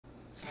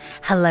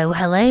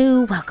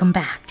Hello, welcome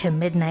back to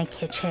Midnight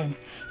Kitchen.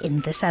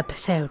 In this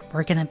episode,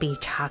 we're going to be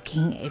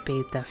talking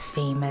about the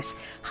famous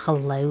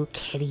Hello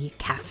Kitty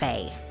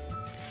Cafe.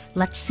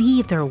 Let's see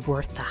if they're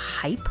worth the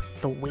hype,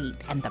 the wait,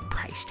 and the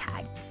price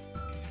tag.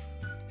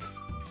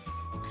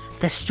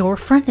 The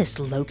storefront is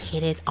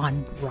located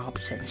on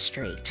Robson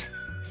Street.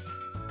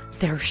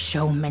 There are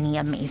so many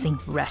amazing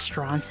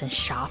restaurants and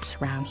shops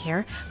around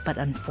here, but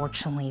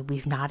unfortunately,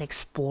 we've not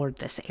explored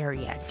this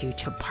area due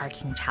to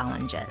parking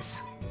challenges.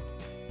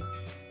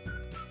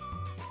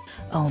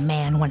 Oh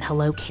man, when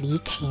Hello Kitty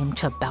came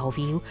to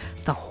Bellevue,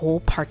 the whole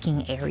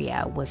parking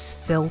area was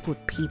filled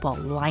with people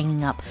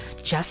lining up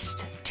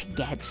just to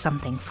get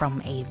something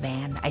from a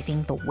van. I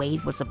think the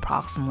wait was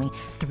approximately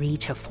 3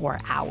 to 4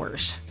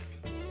 hours.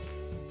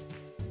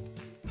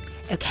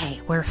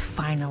 Okay, we're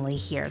finally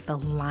here. The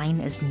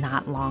line is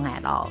not long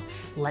at all.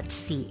 Let's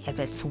see if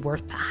it's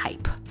worth the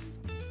hype.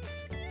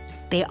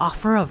 They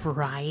offer a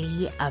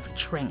variety of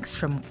drinks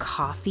from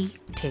coffee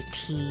to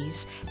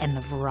teas and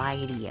a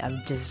variety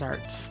of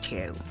desserts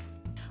too.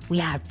 We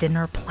have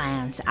dinner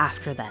plans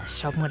after this,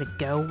 so I'm going to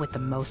go with the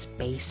most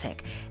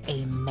basic,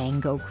 a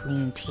mango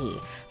green tea.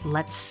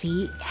 Let's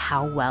see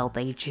how well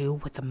they do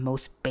with the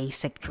most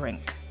basic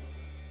drink.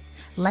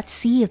 Let's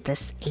see if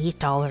this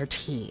 $8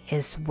 tea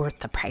is worth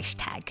the price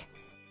tag.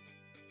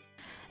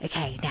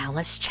 Okay, now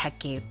let's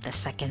check out the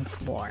second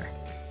floor.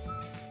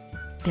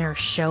 There are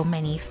so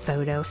many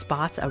photo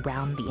spots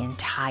around the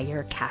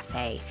entire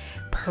cafe,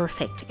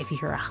 perfect if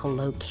you're a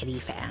Hello Kitty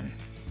fan.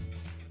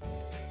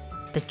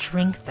 The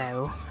drink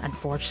though,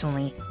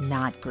 unfortunately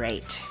not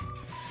great.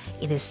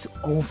 It is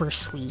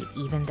oversweet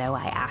even though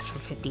I asked for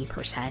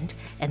 50%,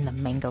 and the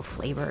mango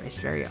flavor is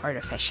very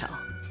artificial.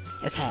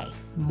 Okay,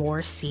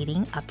 more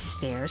seating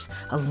upstairs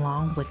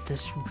along with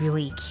this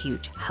really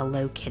cute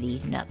Hello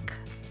Kitty nook.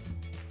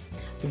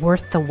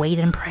 Worth the wait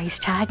and price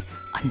tag?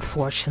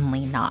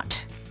 Unfortunately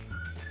not.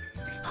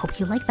 Hope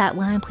you like that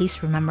one.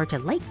 Please remember to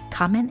like,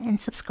 comment,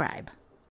 and subscribe.